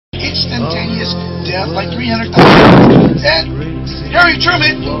instantaneous death, like 300,000. And Harry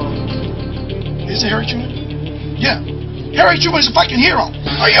Truman, is it Harry Truman? Yeah. Harry Truman is a fucking hero.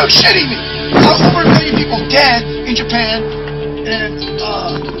 Are you shitting me? Over 1 million people dead in Japan, and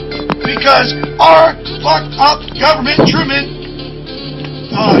because our fucked up government, Truman,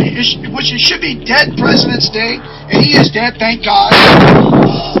 which it should be dead President's Day, and he is dead, thank God,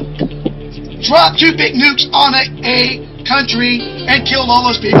 dropped 2 big nukes on a country and killed all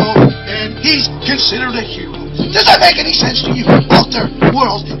those people, and he's considered a hero. Does that make any sense to you out there,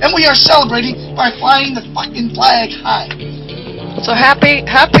 world? And we are celebrating by flying the fucking flag high. So happy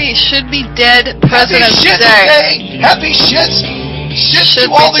should be dead President's Day. Happy shits to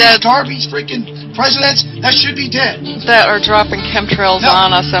all these garbage freaking presidents that should be dead. That are dropping chemtrails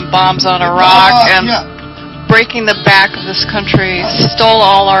on us and bombs on Iraq and breaking the back of this country, stole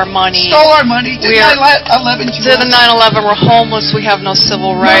all our money. Stole our money, did 9/11 to us. Did the 9/11, we're homeless, we have no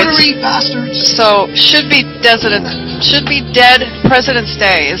civil rights. Murdery bastards. So, should be dead President's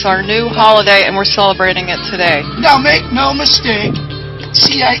Day is our new holiday, and we're celebrating it today. Now make no mistake,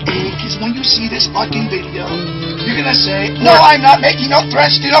 CIA, because when you see this fucking video, you're gonna say, no, I'm not making no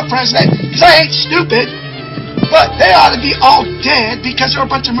threats to no president, because I ain't stupid. But they ought to be all dead because they're a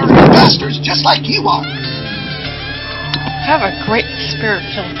bunch of murderous bastards, just like you are. Have a great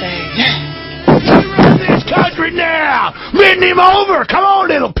spirit-filled day. Run this country now! Bend him over! Come on,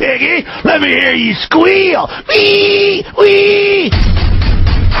 little piggy! Let me hear you squeal! Wee! Wee!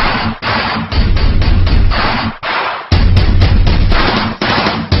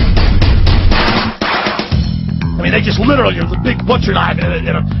 I mean, they just literally are the big butcher knife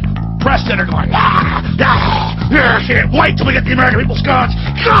in a press center going, I can't wait till we get the American people's guns.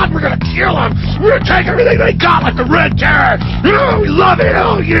 God, we're gonna kill them. We're gonna take everything they got like the Red Terror. We love it.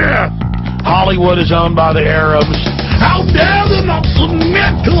 Oh, yeah. Hollywood is owned by the Arabs. How dare them not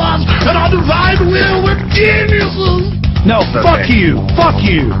submit to us and our divine will? We're geniuses. No, fuck you. Fuck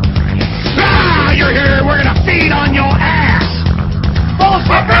you. You're here. We're gonna feed on your ass.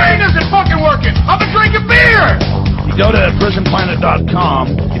 Bullshit, man. This isn't fucking working. I've been drinking beer. You go to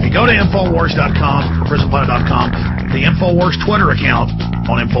prisonplanet.com. If you go to Infowars.com or prisonplanet.com, the Infowars Twitter account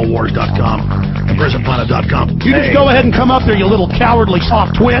on Infowars.com and prisonplanet.com. You just go ahead and come up there, you little cowardly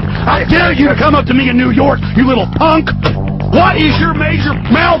soft twit. I dare you to come up to me in New York, you little punk. What is your major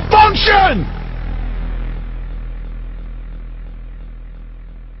malfunction?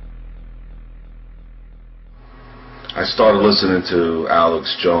 I started listening to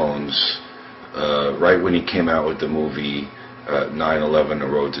Alex Jones right when he came out with the movie 9/11: The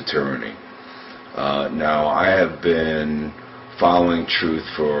Road to Tyranny. Now, I have been following truth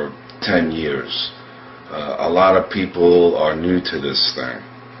for 10 years. A lot of people are new to this thing.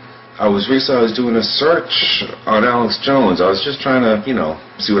 I was doing a search on Alex Jones. I was just trying to,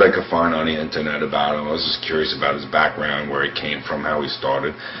 see what I could find on the internet about him. I was just curious about his background, where he came from, how he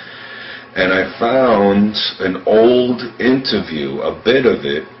started. And I found an old interview, a bit of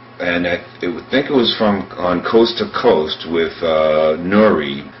it, and I think it was from on Coast to Coast with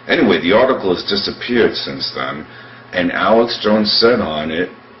Nuri. Anyway, the article has disappeared since then, and Alex Jones said on it,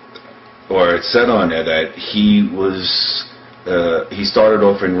 or it said on there that he started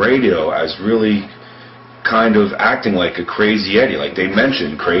off in radio as really kind of acting like a Crazy Eddie, like they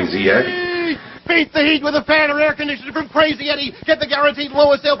mentioned Crazy Eddie. Beat the heat with a fan or air conditioner from Crazy Eddie. Get the guaranteed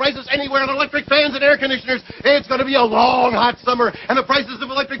lowest sale prices anywhere on electric fans and air conditioners. It's going to be a long, hot summer, and the prices of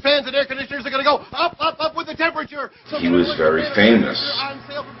electric fans and air conditioners are going to go up, up, up with the temperature. So he was very famous,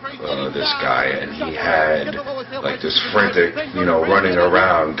 this guy, and he had like this frantic, running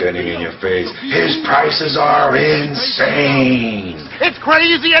around, getting in your face. His prices are insane. It's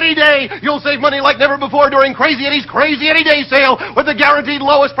Crazy Eddie Day. You'll save money like never before during Crazy Eddie's Crazy Eddie Day sale with the guaranteed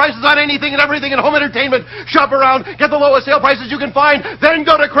lowest prices on anything and everything in home entertainment. Shop around, get the lowest sale prices you can find, then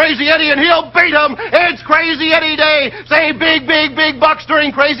go to Crazy Eddie and he'll beat him. It's Crazy Eddie Day. Save big, big, big bucks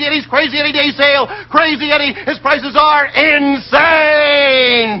during Crazy Eddie's Crazy Eddie Day sale. Crazy Eddie, his prices are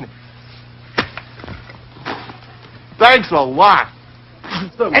insane. Thanks a lot.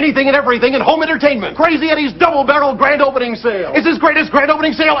 Anything and everything in home entertainment. Crazy Eddie's double-barrel grand opening sale. It's his greatest grand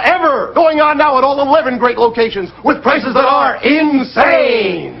opening sale ever. Going on now at all 11 great locations with prices that are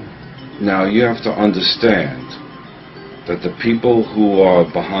insane. Now, you have to understand that the people who are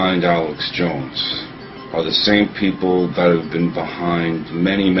behind Alex Jones are the same people that have been behind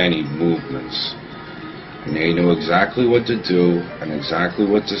many, many movements. And they know exactly what to do and exactly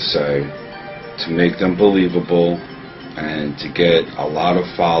what to say to make them believable and to get a lot of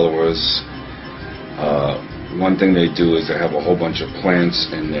followers. One thing they do is they have a whole bunch of plants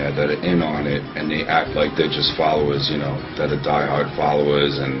in there that are in on it, and they act like they're just followers, that are diehard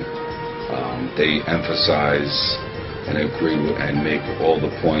followers, and they emphasize and agree with and make all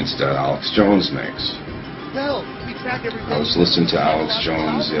the points that Alex Jones makes. I was listening to Alex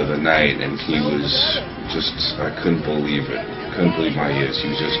Jones the other night, and he was just, I couldn't believe it. Couldn't believe my ears. He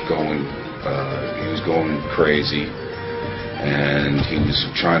was just going crazy, and he was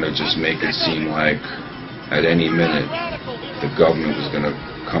trying to just make it seem like at any minute the government was going to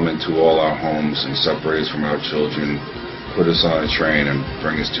come into all our homes and separate us from our children, put us on a train and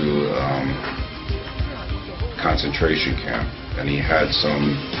bring us to concentration camp. And he had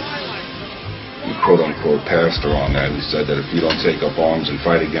some quote-unquote pastor on that who said that if you don't take up arms and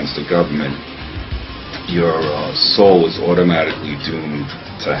fight against the government, your soul is automatically doomed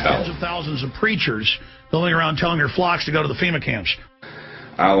to hell. Tens of thousands of preachers going around telling their flocks to go to the FEMA camps.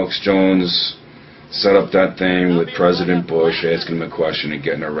 Alex Jones set up that thing with President Bush, asking him a question and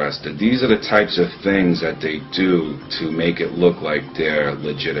getting arrested. These are the types of things that they do to make it look like they're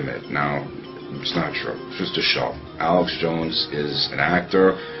legitimate. Now, it's not true. It's just a show. Alex Jones is an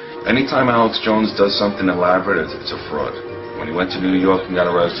actor. Anytime Alex Jones does something elaborate, it's a fraud. When he went to New York and got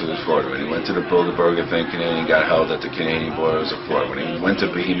arrested, it was fraud. When he went to the Bilderberger thing, Canadian got held at the Canadian border, it was a fraud. When he went to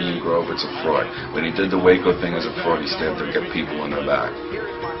Bohemian Grove, it's a fraud. When he did the Waco thing as a fraud, he stayed there to get people in their back.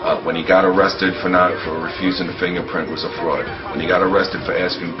 When he got arrested for refusing the fingerprint, it was a fraud. When he got arrested for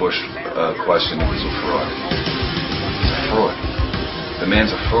asking Bush a question, it was a fraud. It's a fraud. The man's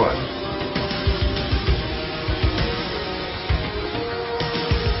a fraud.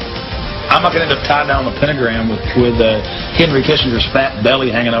 I'm not going to tie down the pentagram with Henry Kissinger's fat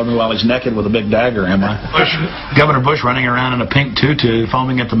belly hanging over me while he's naked with a big dagger, am I? Governor Bush running around in a pink tutu,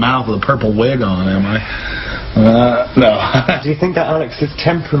 foaming at the mouth with a purple wig on, am I? No. Do you think that Alex's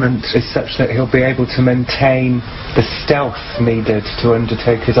temperament is such that he'll be able to maintain the stealth needed to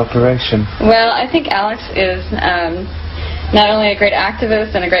undertake his operation? Well, I think Alex is not only a great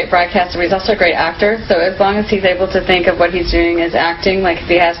activist and a great broadcaster, but he's also a great actor. So as long as he's able to think of what he's doing as acting, like if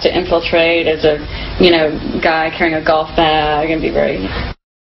he has to infiltrate as a, guy carrying a golf bag and be very...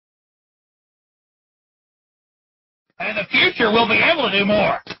 In the future, we'll be able to do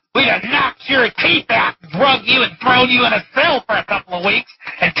more. We'd have knocked your teeth out, drugged you, and thrown you in a cell for a couple of weeks,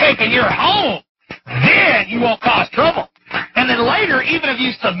 and taken you home. Then you won't cause trouble. And then later, even if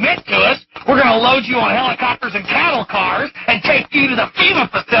you submit to us, we're going to load you on helicopters and cattle cars and take you to the FEMA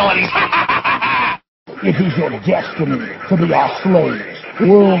facilities. It is your destiny to be our slaves.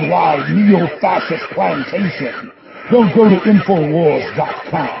 Worldwide neo-fascist plantation. Don't go to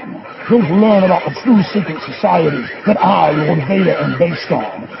Infowars.com. Don't learn about the true secret society that I, Lord Vader, am based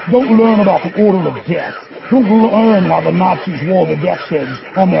on. Don't learn about the Order of Death. Don't learn why the Nazis wore the death's heads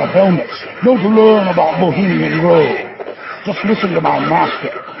on their helmets. Don't learn about Bohemian Grove. Just listen to my master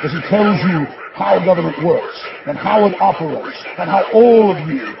as he tells you how government works and how it operates and how all of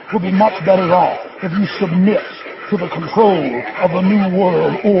you will be much better off if you submit to the control of the New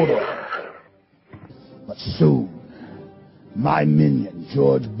World Order. But soon, my minion,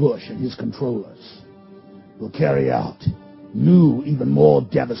 George Bush, and his controllers will carry out new, even more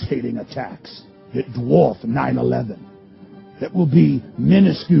devastating attacks that dwarf 9/11. That will be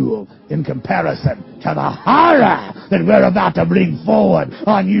minuscule in comparison to the horror that we're about to bring forward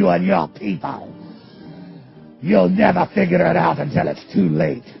on you and your people. You'll never figure it out until it's too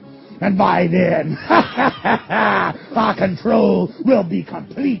late. And by then, our control will be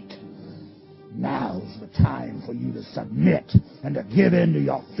complete. Now's the time for you to submit and to give in to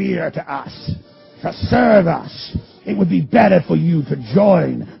your fear to us, to serve us. It would be better for you to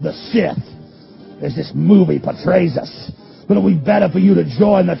join the Sith, as this movie portrays us. But it would be better for you to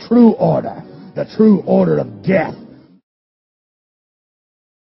join the true order of death.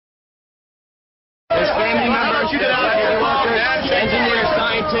 There's family members, workers, engineers,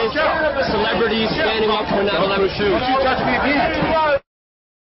 scientists, celebrities standing up for 9/11 too. Don't you touch me again.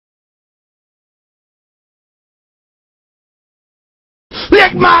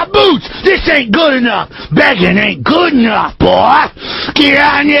 Lick my boots! This ain't good enough! Begging ain't good enough, boy! Get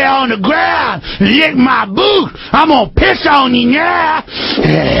down there on the ground and lick my boots! I'm gonna piss on you now!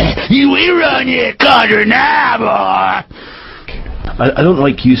 You ain't run your country now, boy! I don't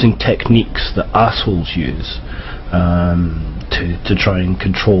like using techniques that assholes use to try and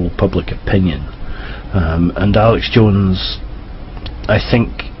control public opinion. And Alex Jones, I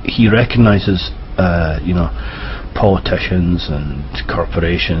think he recognises, politicians and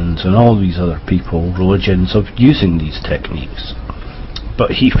corporations and all these other people, religions, of using these techniques,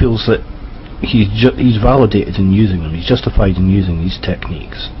 but he feels that he's validated in using them, he's justified in using these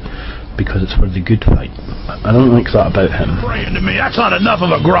techniques because it's for the good fight. I don't like that about him. Praying to me, that's not enough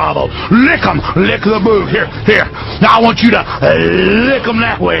of a grovel. Lick him, lick the boot. Here. Now I want you to lick him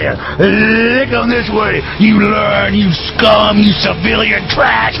that way, lick him this way. You learn, you scum, you civilian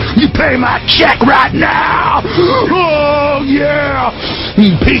trash. You pay my check right now. Oh yeah,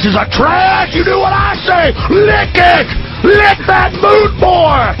 you pieces of trash. You do what I say. Lick it. Lick that boot,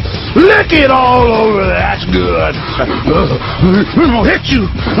 boy! Lick it all over. That's good. I'm gonna hit you.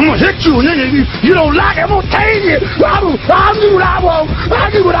 And then if you don't like it, I'm gonna tase you. I'll do what I want.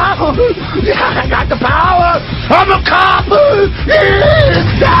 I got the power. I'm a cop.